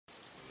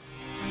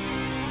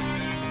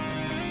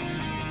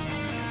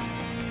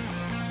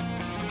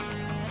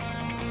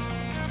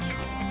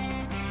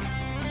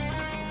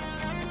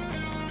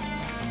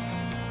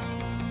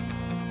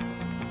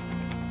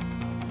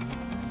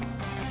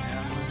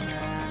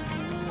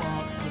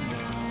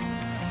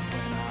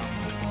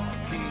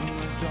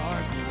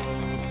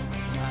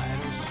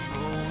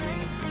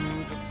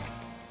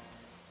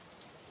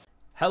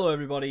Hello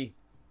everybody,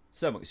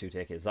 SirMonkeySuit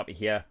aka Zappy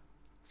here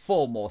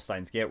for more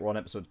Steins. We're on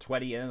episode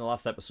 20, and in the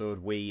last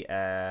episode we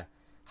had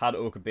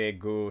Okabe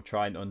go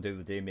try and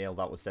undo the email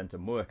that was sent to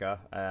Muoka,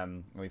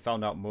 and we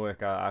found out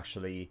Muoka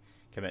actually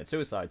committed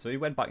suicide, so he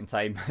went back in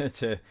time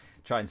to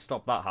try and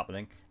stop that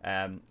happening,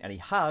 and he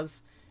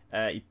has.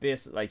 He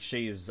basically, like,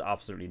 she was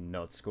absolutely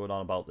nuts going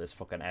on about this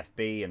fucking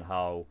FB and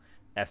how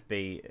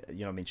FB,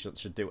 you know what I mean,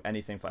 should do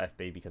anything for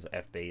FB because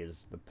FB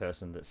is the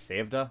person that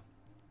saved her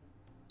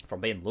from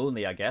being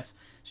lonely, I guess.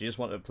 She just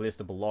wanted a place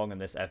to belong, and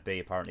this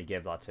FB apparently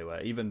gave that to her,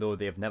 even though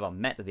they've never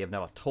met, they've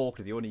never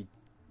talked. The only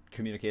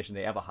communication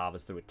they ever have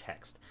is through a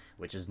text,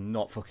 which is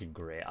not fucking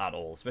great at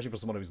all, especially for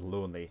someone who's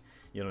lonely.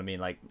 You know what I mean?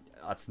 Like,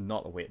 that's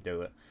not the way to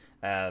do it.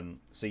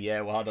 So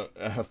yeah, we had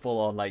a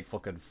full-on, like,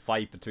 fucking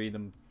fight between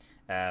them.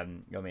 You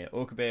know what I mean?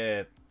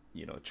 Okabe,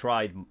 you know,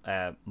 tried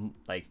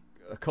like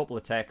a couple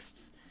of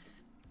texts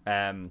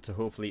to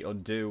hopefully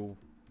undo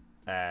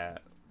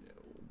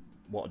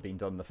what had been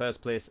done in the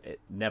first place. It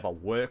never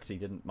worked. He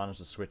didn't manage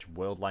to switch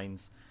world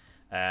lines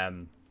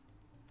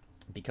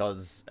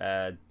because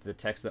the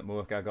text that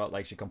Muoka got,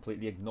 like, she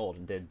completely ignored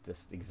and did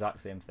this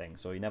exact same thing.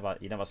 So he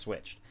never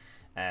switched.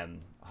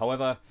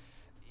 However,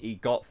 he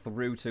got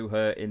through to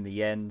her in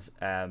the end,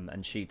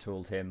 and she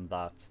told him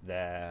that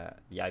the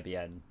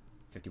IBN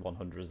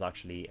 5100 is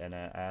actually in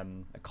a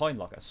coin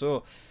locker.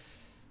 So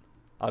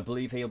I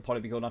believe he'll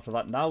probably be going after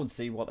that now and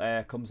see what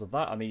comes of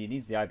that. I mean, he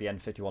needs the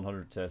IBN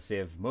 5100 to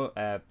save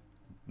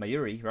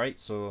Mayuri, right?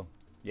 So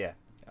yeah,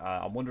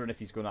 I'm wondering if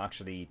he's going to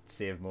actually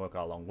save Muoka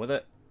along with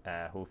it.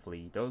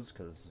 Hopefully he does,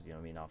 because, you know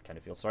what I mean, I kind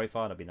of feel sorry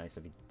for him. It'd be nice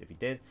if he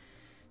did.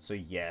 So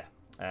yeah,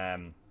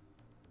 I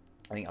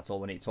think that's all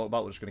we need to talk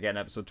about. We're just going to get in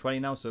episode 20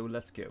 now, so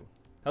let's go.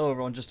 Hello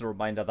everyone, just a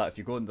reminder that if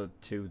you go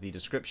to the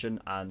description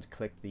and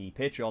click the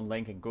Patreon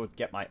link and go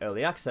get my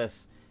early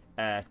access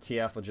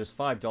tier for just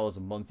 $5 a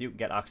month, you can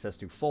get access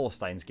to 4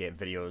 Steins Gate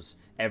videos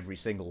every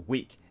single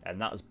week,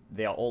 and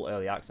they are all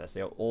early access.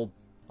 They are all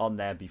on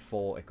there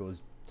before it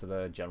goes to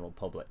the general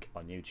public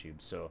on YouTube,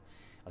 so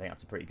I think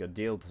that's a pretty good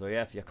deal. So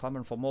yeah, if you're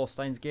clamoring for more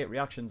Steins Gate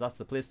reactions, that's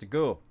the place to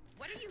go.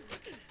 What are you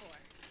looking for?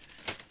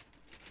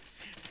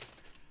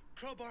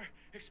 Crowbar,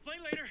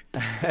 explain later.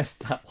 Is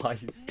that why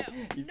he's... No,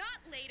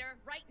 not later,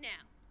 right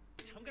now.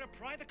 I'm gonna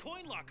pry the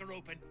coin locker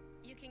open.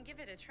 You can give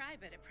it a try,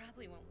 but it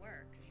probably won't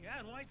work. Yeah,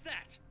 and why's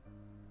that?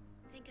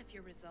 Think of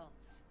your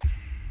results.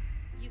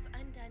 You've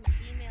undone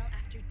D-mail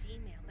after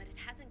D-mail, but it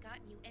hasn't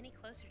gotten you any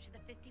closer to the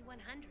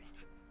 5100.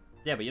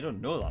 Yeah, but you don't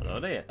know that, though,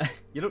 do you?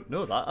 You don't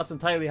know that. That's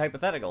entirely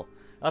hypothetical.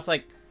 That's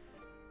like...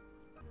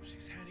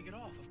 She's handing it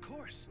off, of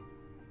course.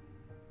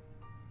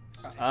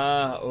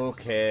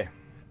 Okay.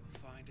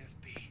 Find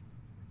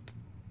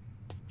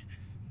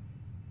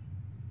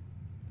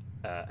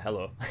FB.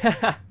 Hello.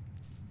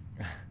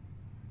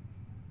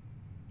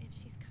 If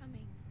she's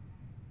coming,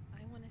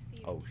 I want to see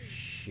her Oh, too.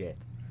 shit.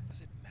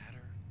 Does it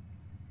matter?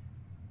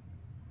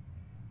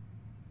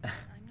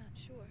 I'm not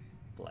sure.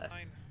 Bless.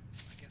 Fine.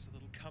 I guess a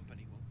little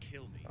company won't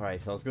kill me.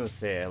 Alright, so I was gonna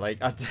say, like,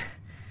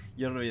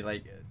 you know what I mean?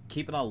 Like,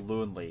 keeping her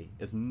lonely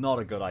is not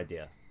a good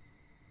idea.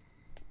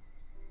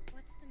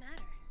 What's the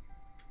matter?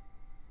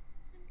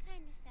 I'm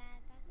kind of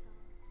sad, that's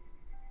all.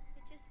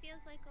 It just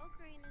feels like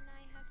Ocarine and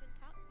I haven't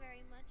talked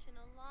very much in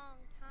a long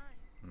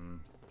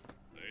time.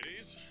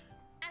 Ladies,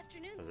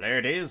 Afternoon, sir. There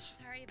it is.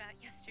 Sorry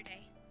about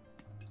yesterday.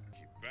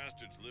 keep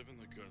bastards living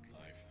the good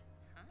life.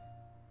 Huh?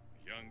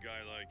 A young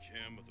guy like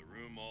him with a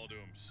room all to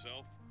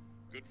himself,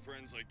 good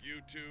friends like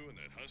you two and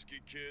that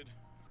husky kid.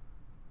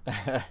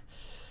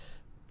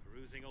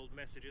 Perusing old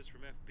messages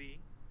from FB.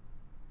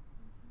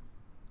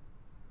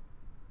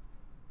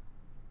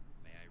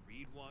 May I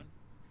read one?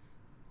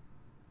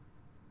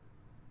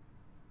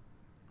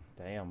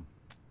 Damn.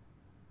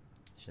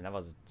 She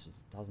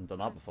hasn't done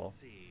that before. Let's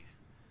see.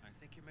 I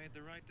think you made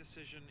the right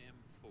decision,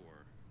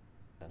 M4.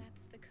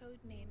 That's the code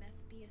name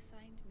FB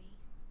assigned me.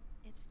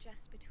 It's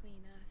just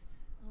between us.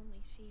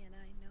 Only she and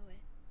I know it.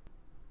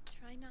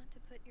 Try not to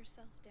put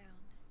yourself down.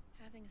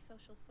 Having a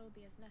social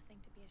phobia is nothing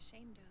to be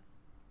ashamed of.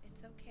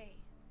 It's okay.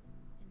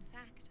 In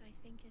fact, I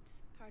think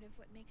it's part of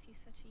what makes you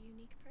such a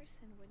unique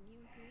person, wouldn't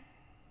you agree?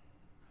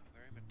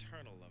 Very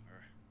maternal of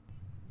her.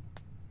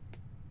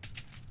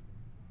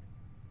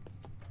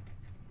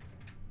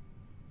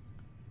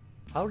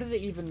 How did they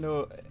even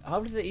know?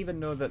 How did they even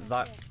know that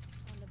That's that? it,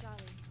 on the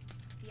dolly.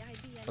 The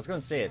IBN I was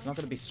gonna say it's not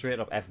gonna be straight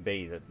up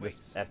FB. That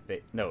this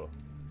FB. No,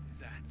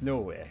 That's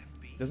no way.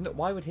 FB. There's no.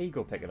 Why would he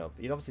go pick it up?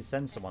 He'd obviously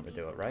send someone to FB's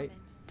do a it, right?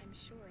 woman. I'm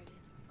sure it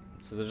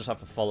is. So they just have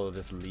to follow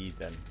this lead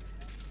then.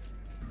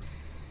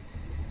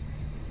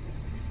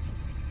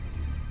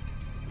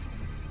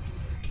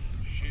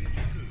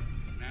 Shinjuku,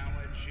 now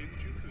at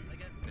Shinjuku.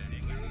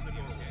 Clear the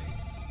doorways.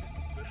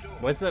 The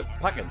doors Where's the are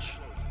package?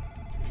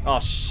 now Oh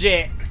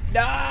shit!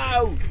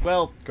 No!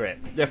 Well,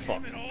 great. They're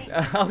fucked.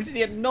 How did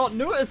he not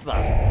notice that?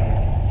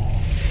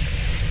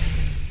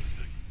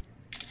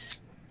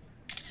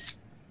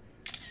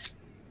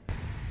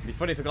 It'd be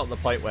funny if we got to the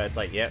point where it's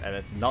like, yeah, and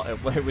it's not.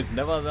 It was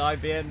never the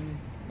IBN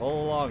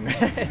all along.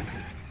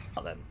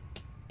 Not then.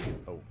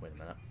 Oh, wait a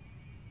minute.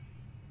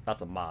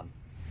 That's a man.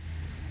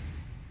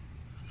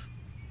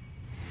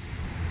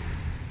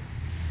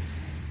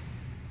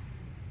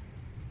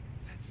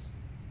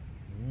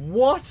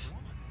 What?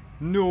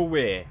 No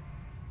way.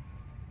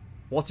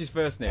 What's his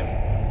first name?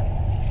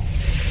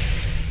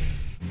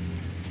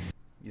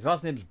 His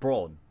last name's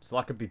Braun, so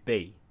that could be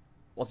B.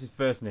 What's his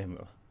first name,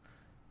 though?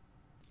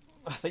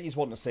 I think he's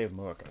wanting to save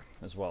America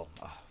as well.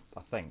 I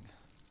think.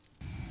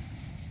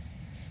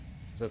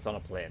 So it's on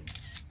a plane.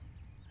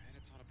 And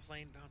it's on a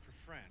plane bound for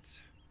France.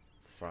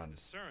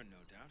 France. CERN, no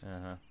doubt.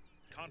 Uh-huh.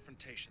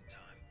 Confrontation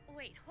time.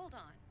 Wait, hold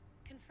on.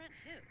 Confront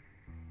who?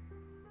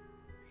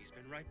 He's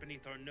been right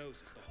beneath our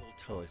noses the whole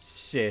Oh, time.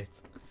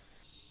 shit.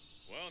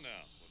 Well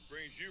now, what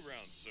brings you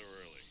round so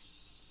early?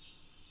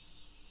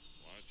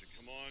 Why don't you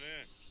come on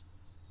in?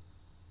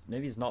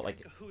 Maybe he's not We're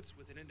like... in cahoots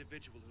with an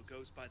individual who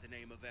goes by the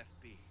name of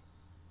FB.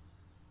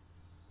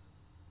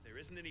 There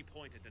isn't any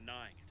point in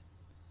denying it.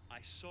 I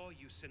saw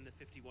you send the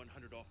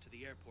 5100 off to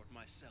the airport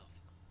myself.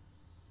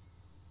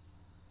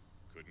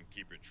 Couldn't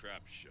keep your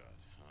trap shut,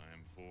 huh,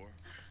 M4?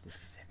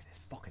 This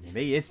fucking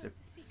me is... That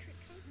was the secret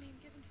code name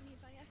given to me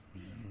by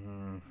FB.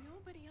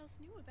 Nobody else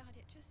knew about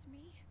it, just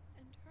me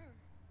and her.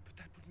 But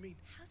that would mean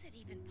How's it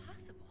even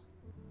possible?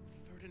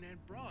 Ferdinand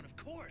Braun, of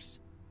course.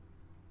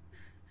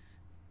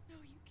 No,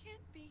 you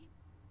can't be.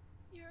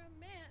 You're a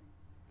man.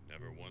 I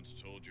never once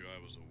told you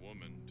I was a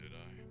woman, did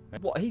I?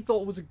 What, he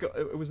thought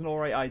it was an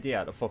alright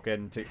idea to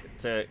fucking...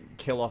 to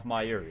kill off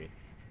my Yuri?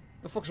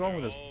 The fuck's wrong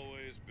with this?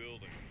 Always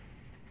building.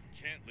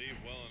 Can't leave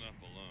well enough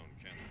alone,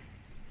 can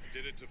they?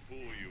 Did it to fool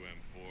you,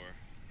 M4.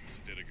 Guess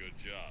it did a good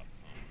job,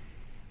 huh?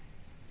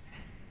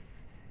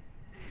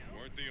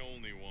 Weren't the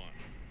only one.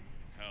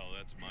 Hell,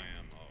 that's my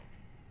MO.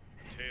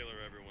 I tailor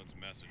everyone's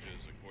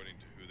messages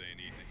according to who they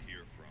need to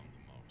hear from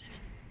the most.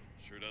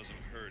 Sure doesn't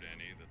hurt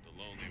any that the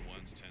lonely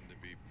ones tend to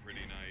be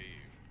pretty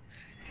naive.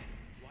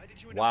 Why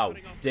did you end Wow,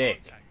 up cutting off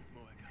dick. contact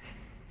with Moeka?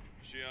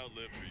 She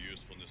outlived her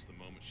usefulness the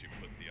moment she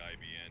put the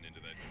IBN into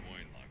that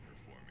coin locker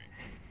for me.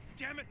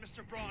 Damn it,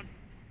 Mr. Braun!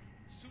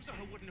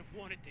 Suzaha wouldn't have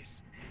wanted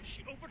this.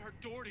 She opened her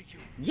door to you.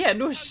 Yeah, This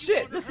no is how you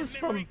shit. honor This her is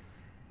memory. from...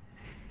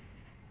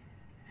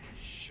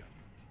 Shut up.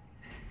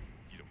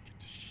 You don't get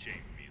to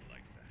shame me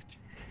like that.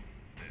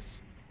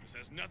 This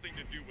has nothing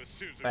to do with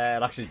Susan.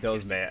 It actually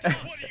does, mate.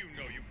 What do you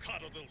know, you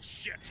coddled little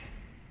shit?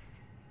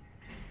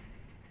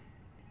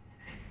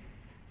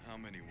 How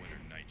many winter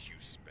nights you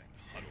spent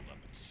huddled up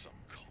in some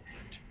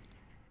culvert?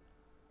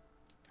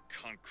 The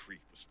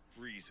concrete was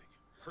freezing.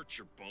 Hurt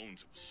your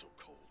bones, it was so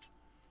cold.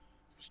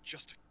 I was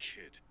just a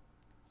kid.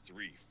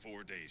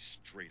 3-4 days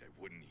straight I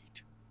wouldn't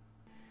eat.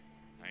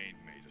 I ain't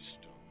made of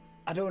stone.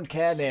 I don't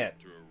care, Someone mate.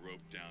 threw a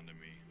rope down to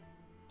me.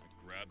 I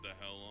grabbed the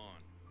hell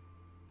on.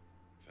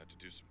 I've had to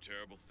do some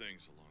terrible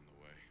things along the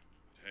way.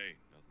 But hey,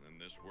 nothing in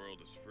this world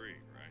is free,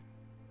 right?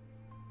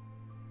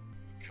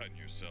 Cutting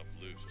yourself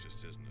loose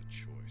just isn't a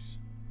choice.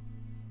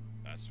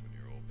 That's when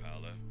your old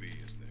pal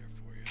FB is there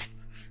for you.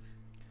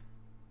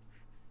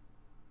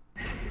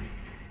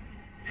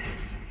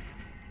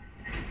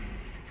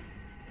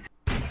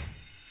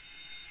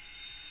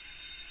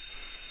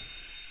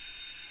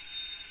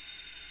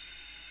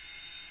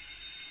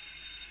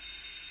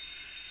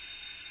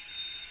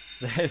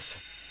 This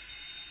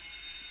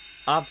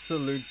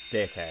absolute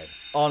dickhead.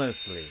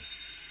 Honestly.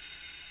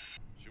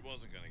 She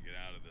wasn't gonna get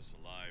out of this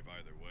alive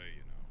either way,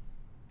 you know.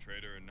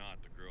 Traitor or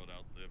not, the girl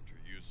outlived her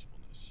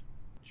usefulness.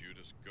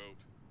 Judas goat,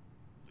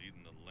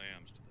 leading the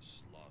lambs to the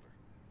slaughter.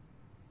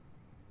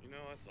 You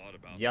know, I thought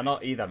about You're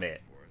not making either, a run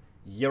mate. for it.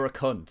 You're a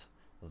cunt.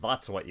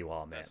 That's what you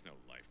are, mate. That's no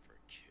life for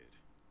a kid.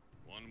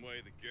 One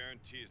way that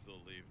guarantees they'll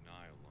leave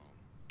Nye alone.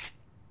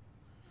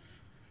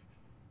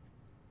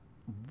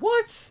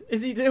 What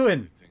is he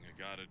doing? Everything I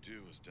gotta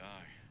do is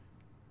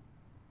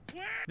die.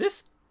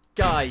 This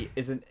guy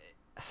is an...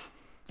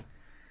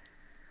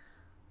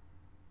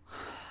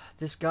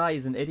 This guy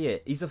is an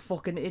idiot. He's a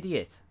fucking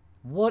idiot.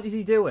 What is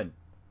he doing?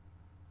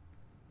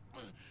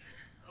 Oh,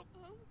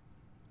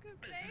 good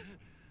day.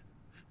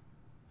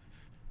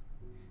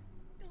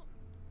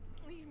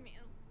 Don't leave me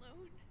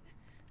alone.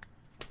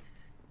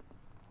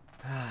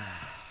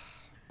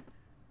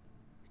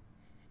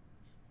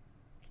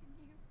 Can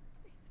you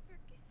please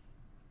forgive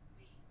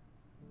me?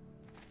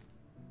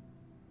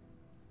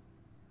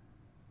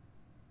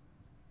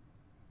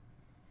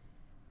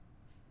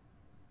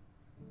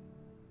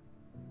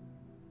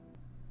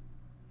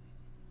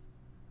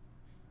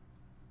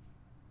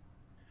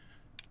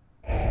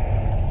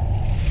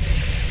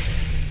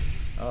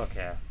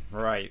 Okay,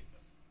 right.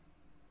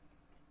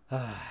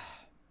 Moeka,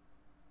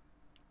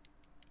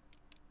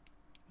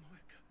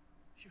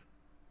 you...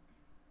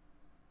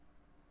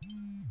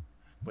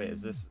 Wait,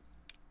 is this...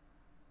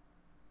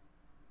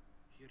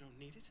 You don't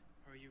need it?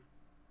 Are you...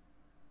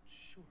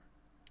 sure?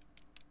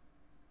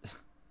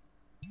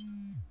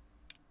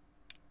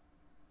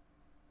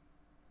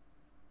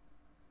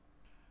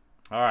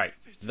 Alright,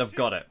 This they've is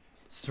got it. it.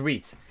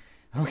 Sweet.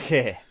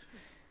 Okay.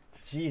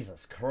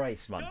 Jesus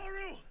Christ, man.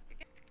 Daru!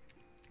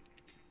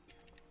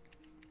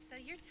 So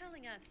you're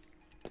telling us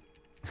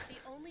the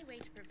only way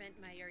to prevent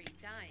Mayuri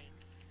dying,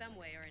 some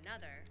way or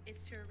another,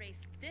 is to erase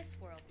this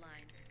world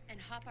line and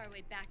hop our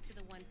way back to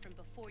the one from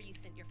before you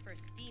sent your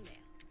first D-mail.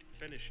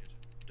 Finish it.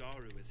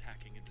 Daru is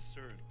hacking into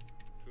CERN.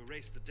 To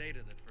erase the data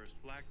that first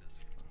flagged us.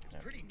 It's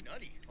pretty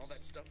nutty, all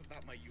that stuff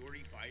about my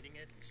Yuri biting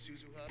it and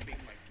Suzuha being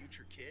my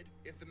future kid.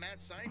 If the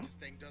mad scientist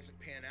thing doesn't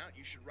pan out,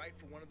 you should write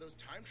for one of those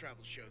time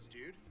travel shows,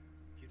 dude.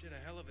 You did a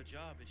hell of a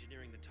job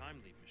engineering the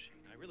time leap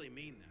machine. I really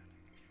mean that.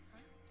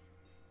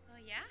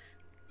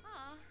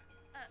 Huh?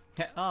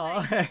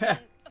 Oh, yeah?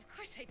 Of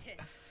course I did.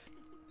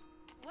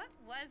 What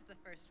was the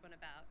first one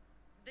about?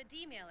 The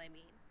D-mail, I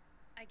mean.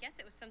 I guess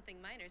it was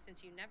something minor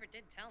since you never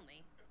did tell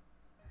me.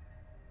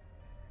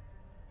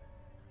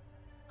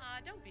 Aw,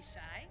 don't be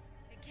shy.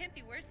 It can't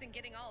be worse than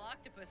getting all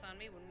octopus on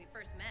me when we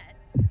first met.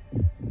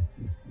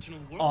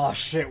 Oh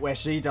shit, where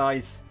she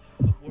dies.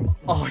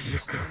 Oh,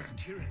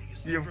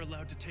 you've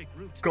allowed to take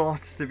root.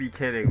 got to be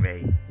kidding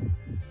me.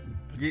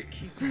 You've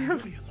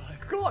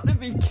got to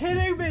be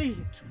kidding me.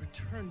 To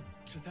return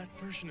to that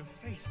version of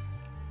fate.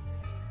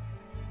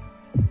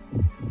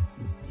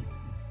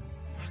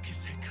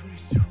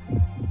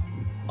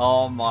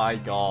 Oh my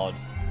god.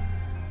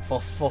 For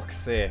fuck's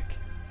sake.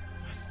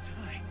 Must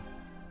die.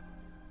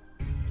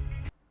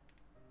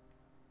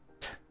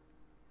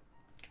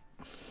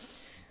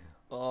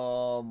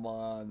 Oh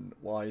man.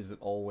 Why is it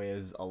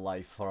always a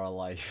life for a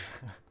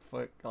life?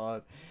 For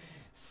God's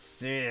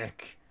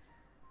sake.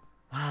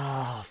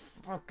 Ah,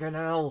 fucking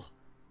hell.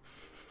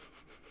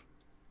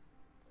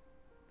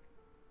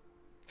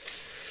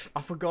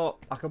 I forgot.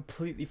 I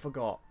completely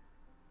forgot.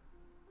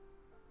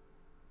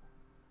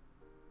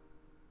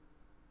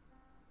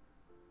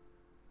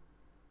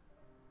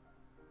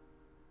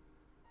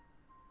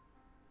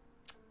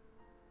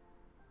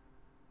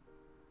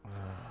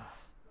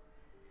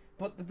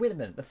 But wait a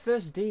minute, the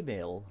first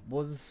D-mail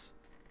was...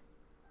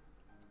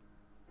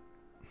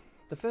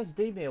 The first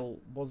D-mail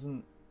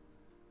wasn't...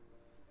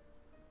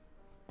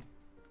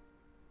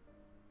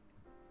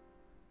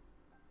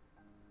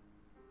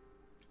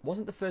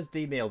 Wasn't the first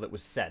D-mail that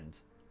was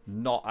sent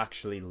not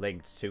actually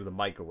linked to the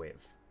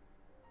microwave?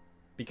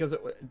 Because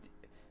it...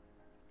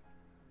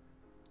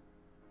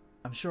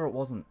 I'm sure it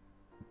wasn't.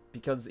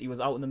 Because he was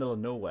out in the middle of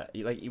nowhere.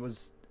 He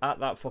was at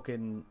that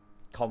fucking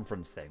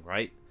conference thing,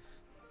 right?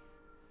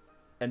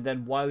 And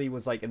then while he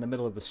was like in the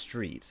middle of the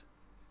street,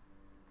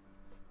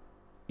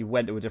 he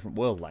went to a different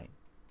world line,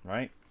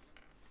 right?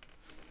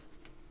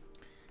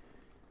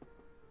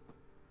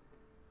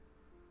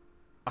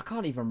 I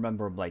can't even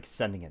remember him like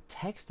sending a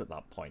text at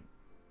that point.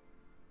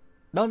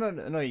 No,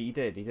 he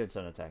did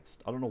send a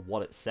text. I don't know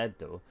what it said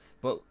though,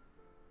 but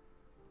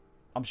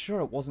I'm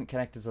sure it wasn't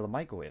connected to the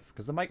microwave,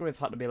 because the microwave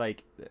had to be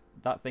like,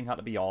 that thing had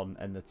to be on,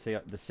 and the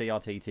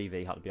CRT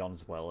TV had to be on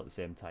as well at the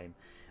same time.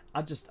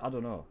 I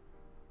don't know.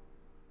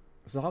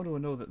 So how do I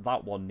know that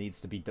that one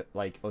needs to be,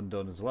 like,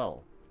 undone as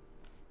well?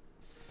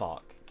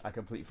 Fuck. I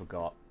completely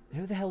forgot.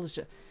 Who the hell is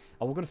she...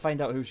 Are we going to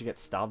find out who she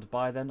gets stabbed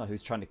by then? Or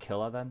who's trying to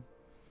kill her then?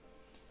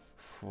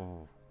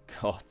 Oh,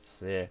 God's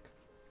sake.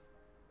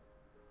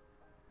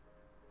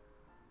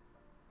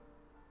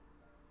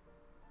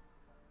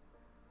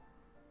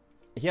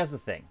 Here's the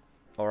thing,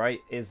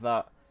 alright? Is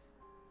that...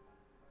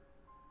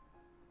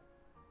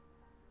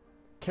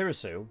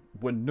 Kirisu,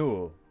 we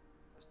know,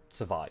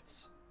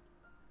 survives.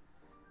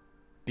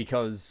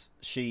 Because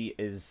she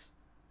is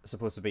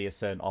supposed to be a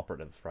certain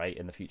operative, right,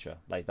 in the future.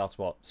 Like, that's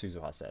what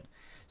Suzu has said.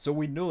 So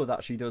we know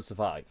that she does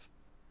survive.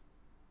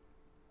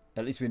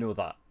 At least we know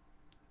that.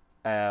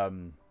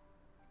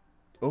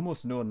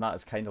 Almost knowing that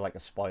is kind of like a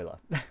spoiler.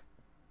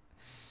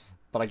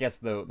 But I guess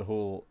the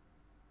whole...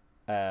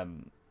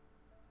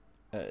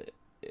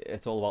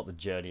 it's all about the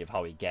journey of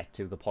how we get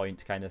to the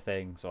point kind of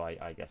thing. So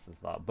I guess it's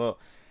that. But,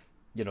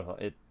 you know,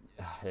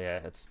 yeah,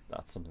 that's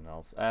something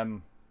else.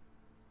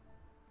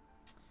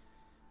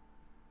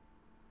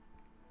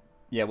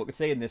 Yeah, we could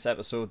say in this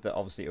episode that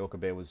obviously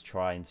Okabe was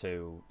trying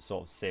to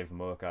sort of save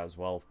Mocha as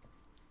well.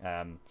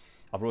 I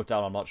wrote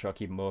down, I'm not sure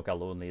keeping Mocha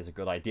lonely is a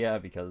good idea,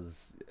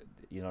 because,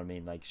 you know what I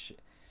mean, like,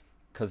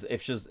 because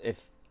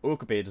if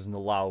Okabe doesn't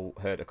allow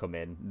her to come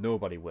in,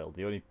 nobody will.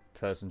 The only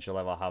person she'll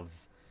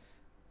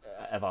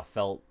ever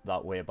felt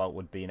that way about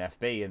would be an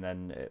FB, and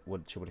then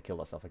she would have killed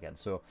herself again.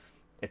 So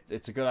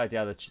it's a good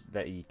idea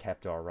that he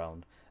kept her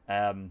around.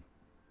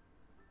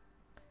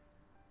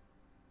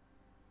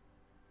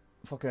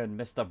 Fucking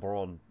Mr.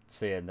 Braun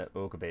saying that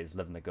Okabe is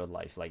living the good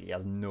life, like, he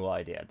has no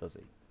idea, does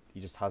he? He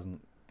just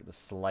hasn't the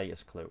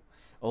slightest clue.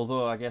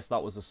 Although I guess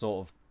that was a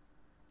sort of,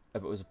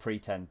 if it was a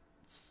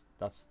pretense,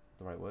 that's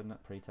the right word, isn't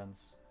it?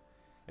 Pretense.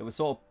 It was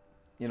sort of,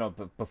 you know,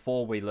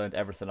 before we learned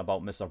everything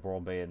about Mr.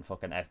 Braun being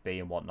fucking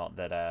FB and whatnot,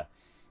 that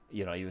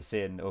you know, he was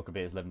saying Okabe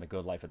is living the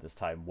good life at this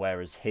time,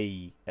 whereas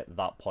he at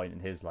that point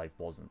in his life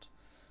wasn't.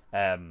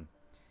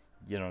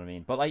 You know what I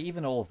mean? But like,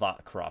 even all of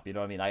that crap, you know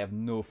what I mean? I have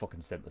no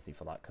fucking sympathy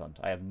for that cunt.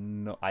 I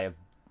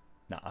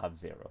have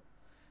zero.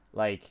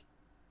 Like,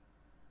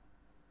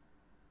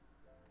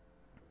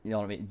 you know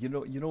what I mean? You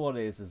know what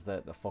it is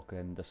that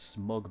the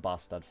smug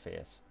bastard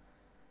face.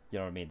 You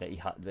know what I mean? That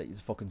he's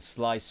a fucking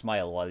sly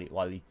smile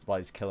while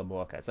he's killing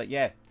Mocha. It's like,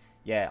 yeah,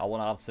 I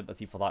want to have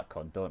sympathy for that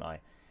cunt, don't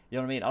I? You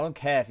know what I mean? I don't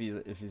care if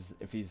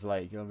he's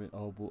like, you know what I mean?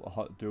 Oh, but I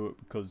had to do it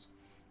because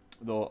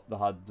they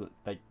had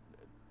like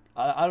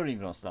I don't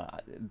even understand.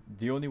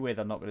 The only way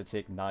they're not going to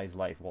take Nye's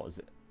life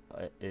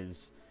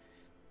is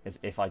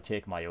if I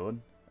take my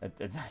own. And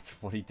that's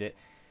what he did.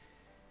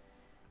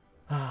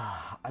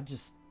 I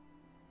just...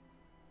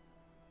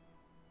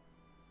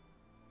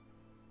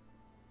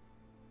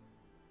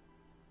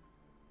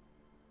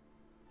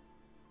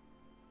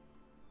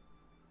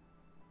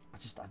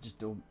 I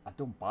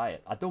don't buy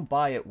it. I don't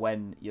buy it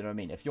when, you know what I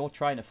mean, if you're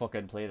trying to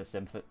fucking play the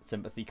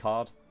sympathy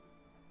card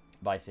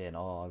by saying,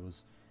 oh,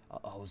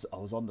 I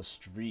was on the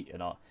street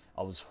and I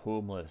was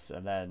homeless,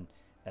 and then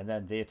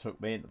they took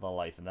me into their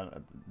life, and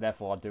then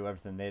therefore I do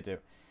everything they do.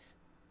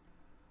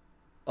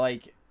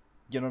 Like,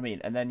 you know what I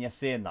mean? And then you're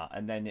saying that,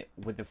 and then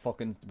with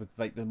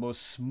like the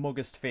most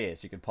smuggest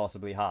face you could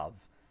possibly have,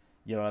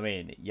 you know what I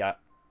mean? Yeah,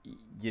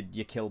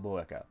 you kill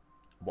Moeka.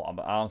 What,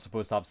 I'm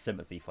supposed to have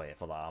sympathy for you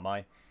for that, am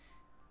I?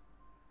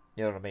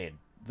 You know what I mean?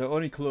 The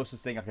only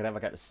closest thing I could ever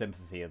get to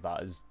sympathy of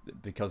that is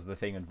because of the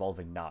thing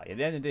involving Nye. At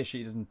the end of the day,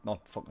 she didn't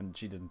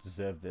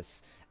deserve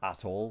this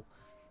at all.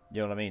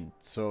 You know what I mean?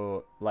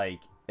 So,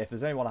 like, if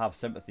there's anyone I have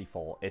sympathy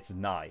for, it's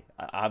Nye.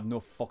 I have no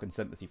fucking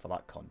sympathy for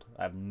that cunt.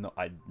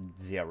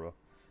 Zero.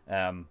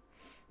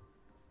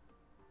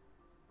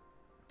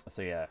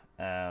 So yeah.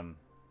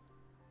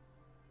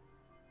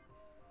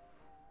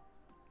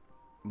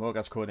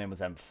 Moga's codename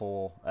was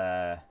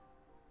M4.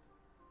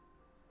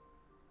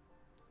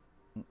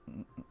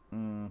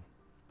 I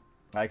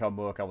like how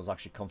Mocha was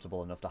actually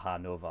comfortable enough to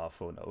hand over our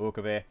phone to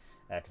Okabe,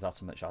 because that's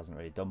something she hasn't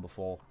really done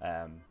before.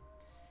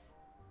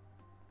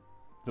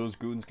 Those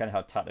goons kind of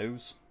had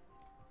tattoos.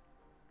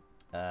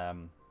 I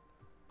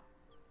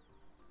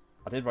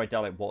did write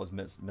down like what was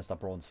Mr.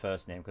 Braun's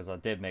first name, because I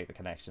did make the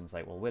connections.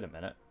 Like, well, wait a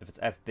minute, if it's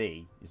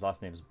FB, his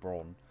last name is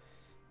Braun,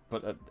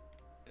 but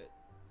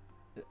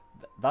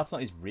that's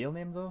not his real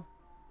name though.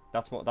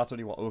 That's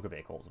only what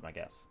Okabe calls him, I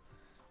guess.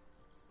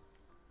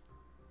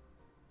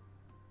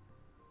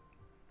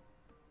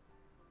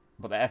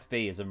 But the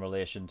FB is in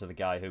relation to the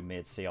guy who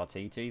made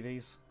CRT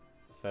TVs,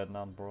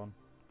 Ferdinand Braun,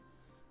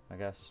 I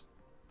guess.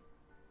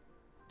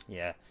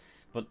 Yeah,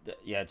 but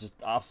yeah, just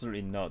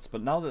absolutely nuts.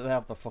 But now that they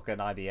have the fucking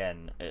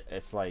IBN,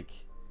 it's like,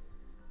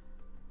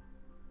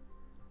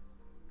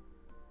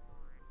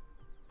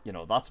 you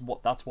know, that's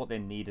what they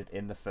needed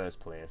in the first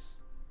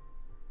place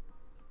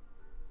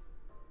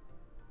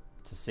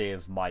to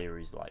save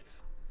Mayuri's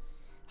life.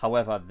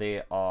 However,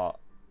 they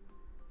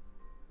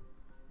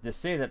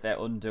say that they're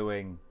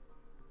undoing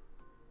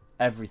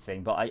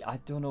everything, but I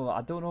don't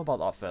know about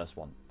that first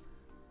one,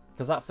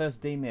 because that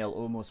first D-mail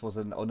almost was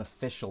an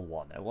unofficial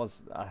one. It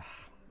was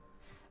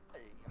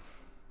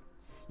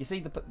you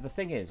see, the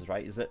thing is,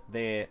 right, is that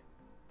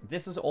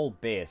this is all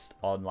based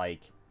on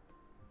like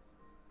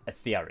a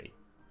theory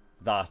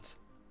that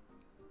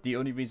the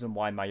only reason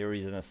why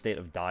Mayuri's in a state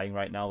of dying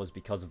right now is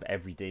because of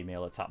every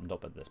D-mail that's happened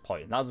up at this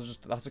point. And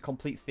that's a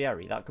complete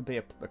theory. That could be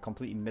a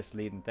completely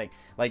misleading thing.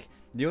 Like,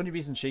 the only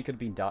reason she could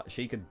be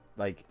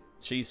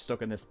she's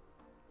stuck in this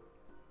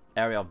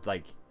area of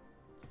like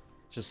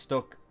just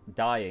stuck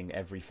dying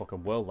every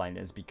fucking world line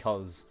is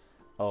because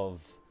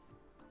of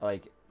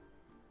like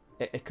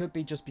it could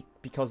be just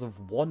because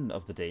of one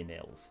of the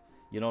D-mails,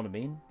 you know what I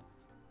mean?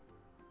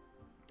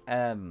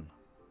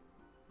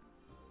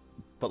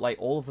 But like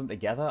all of them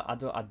together,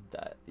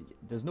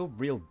 there's no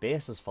real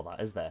basis for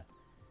that, is there?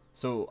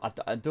 So I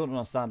don't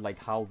understand like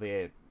how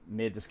they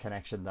made this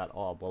connection that,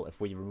 oh well, if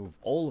we remove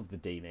all of the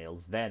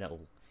D-mails then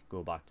it'll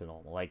go back to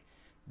normal. Like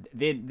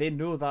they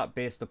know that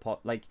based upon,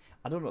 like,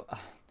 I don't know,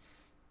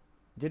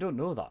 they don't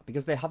know that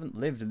because they haven't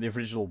lived in the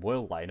original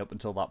world line up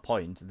until that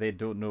point. They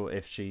don't know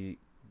if she's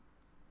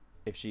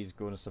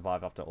going to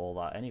survive after all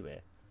that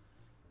anyway.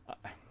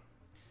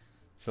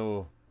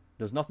 So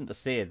there's nothing to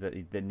say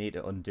that they need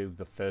to undo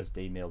the first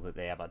email that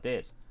they ever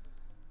did.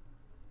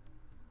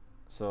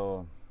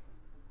 So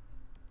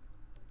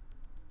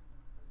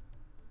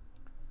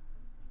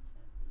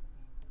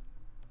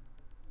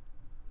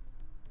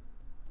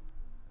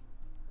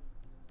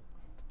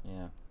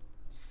yeah,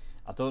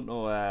 I don't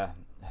know,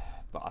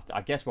 but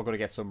I guess we're gonna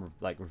get some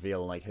like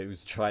reveal like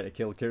who's trying to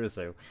kill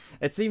Kurisu.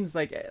 It seems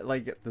like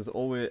there's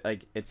always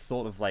like it's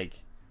sort of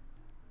like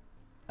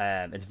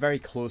it's very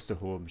close to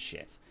home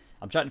shit.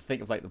 I'm trying to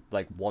think of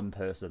like one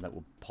person that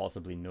will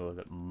possibly know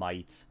that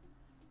might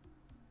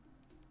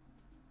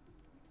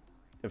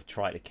have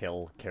tried to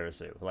kill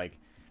Kurisu. Like,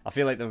 I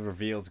feel like the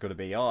reveal's gonna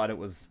be, oh, and it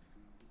was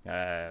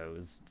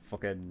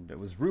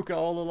Ruka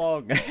all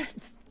along.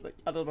 Like,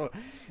 I don't know,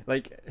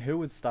 like who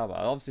would stab her?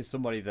 Obviously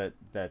somebody that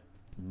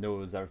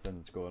knows everything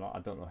that's going on. I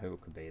don't know who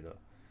it could be though.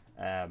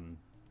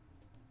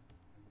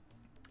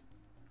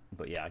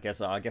 But yeah, I guess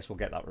we'll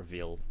get that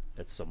reveal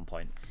at some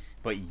point.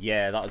 But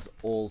yeah, that is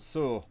all.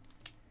 So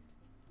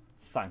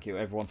thank you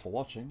everyone for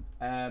watching.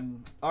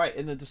 Alright,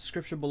 in the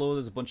description below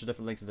there's a bunch of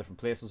different links to different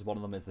places. One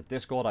of them is the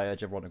Discord. I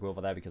urge everyone to go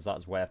over there because that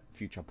is where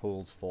future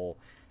polls for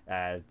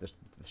the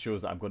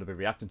shows that I'm going to be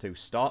reacting to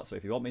start. So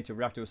if you want me to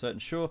react to a certain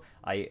show,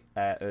 I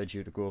urge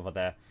you to go over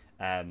there,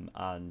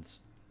 and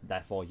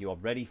therefore you are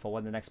ready for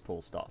when the next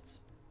poll starts.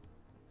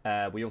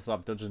 We also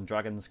have Dungeons &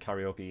 Dragons,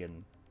 karaoke,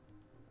 and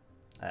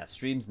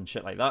streams and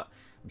shit like that.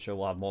 I'm sure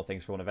we'll have more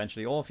things going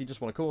eventually. Or if you just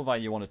want to come over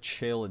and you want to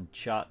chill and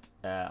chat,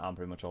 I'm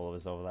pretty much all of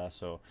us over there,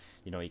 so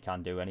you know you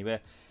can do anyway.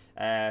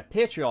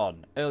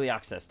 Patreon early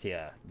access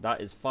tier, that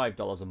is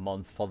 $5 a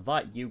month. For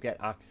that you get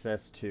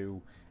access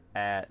to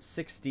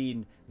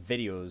 16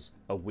 videos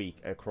a week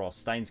across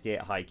Steins Gate,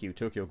 Haikyuu,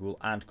 Tokyo Ghoul,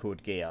 and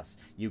Code Geass.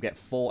 You get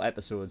 4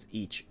 episodes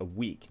each a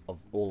week of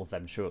all of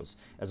them shows,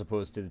 as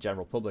opposed to the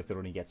general public that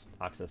only gets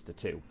access to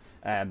 2.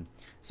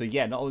 So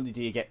yeah, not only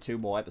do you get 2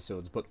 more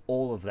episodes, but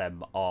all of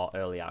them are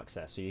early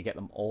access, so you get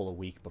them all a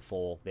week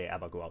before they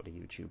ever go out to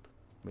YouTube,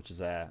 which is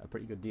a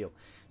pretty good deal.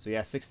 So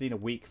yeah, 16 a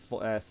week,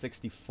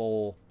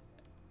 64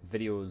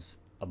 videos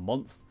a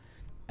month.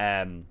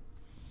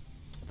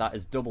 That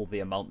is double the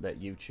amount that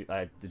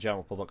YouTube, the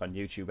general public on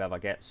YouTube ever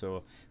gets.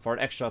 So for an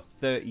extra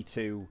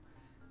 32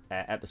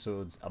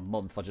 episodes a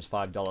month for just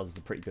 $5 is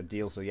a pretty good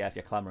deal. So yeah, if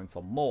you're clamoring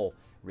for more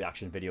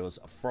reaction videos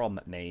from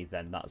me,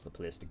 then that's the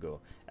place to go.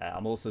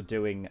 I'm also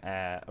doing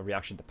a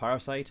reaction to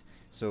Parasite.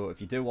 So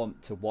if you do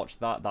want to watch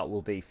that, that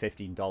will be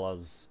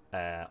 $15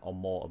 or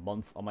more a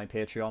month on my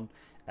Patreon.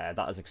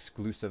 That is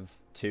exclusive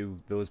to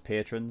those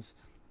patrons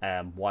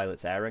while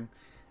it's airing.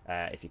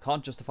 If you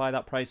can't justify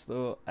that price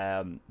though,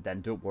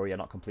 then don't worry, you're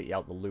not completely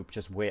out the loop.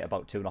 Just wait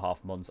about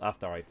 2.5 months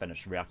after I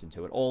finish reacting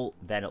to it all,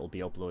 then it'll be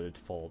uploaded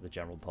for the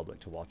general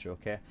public to watch,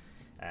 okay?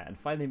 And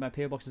finally, my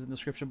PO box is in the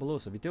description below,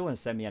 so if you do want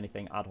to send me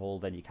anything at all,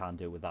 then you can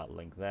do with that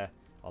link there.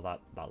 Or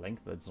that link,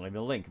 that's not even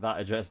a link, that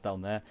address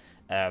down there.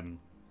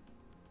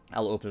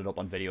 I'll open it up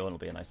on video and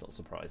it'll be a nice little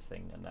surprise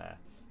thing, and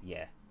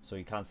yeah. So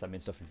you can send me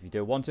stuff if you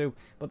do want to.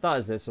 But that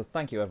is it, so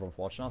thank you everyone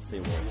for watching, I'll see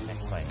you all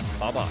next time.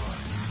 Bye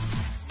bye.